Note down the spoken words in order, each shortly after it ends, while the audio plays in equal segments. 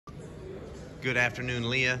Good afternoon,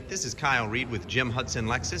 Leah. This is Kyle Reed with Jim Hudson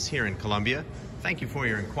Lexus here in Columbia. Thank you for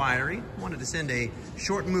your inquiry. Wanted to send a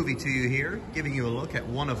short movie to you here, giving you a look at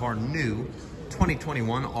one of our new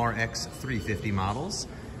 2021 RX 350 models.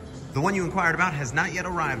 The one you inquired about has not yet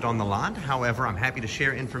arrived on the lot. However, I'm happy to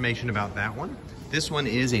share information about that one. This one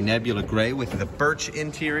is a Nebula Gray with the birch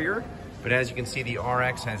interior, but as you can see, the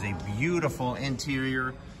RX has a beautiful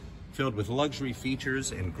interior filled with luxury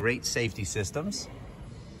features and great safety systems.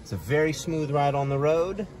 It's a very smooth ride on the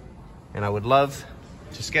road, and I would love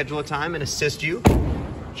to schedule a time and assist you.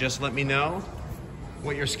 Just let me know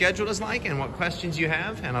what your schedule is like and what questions you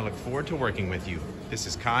have, and I look forward to working with you. This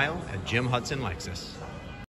is Kyle at Jim Hudson Lexus.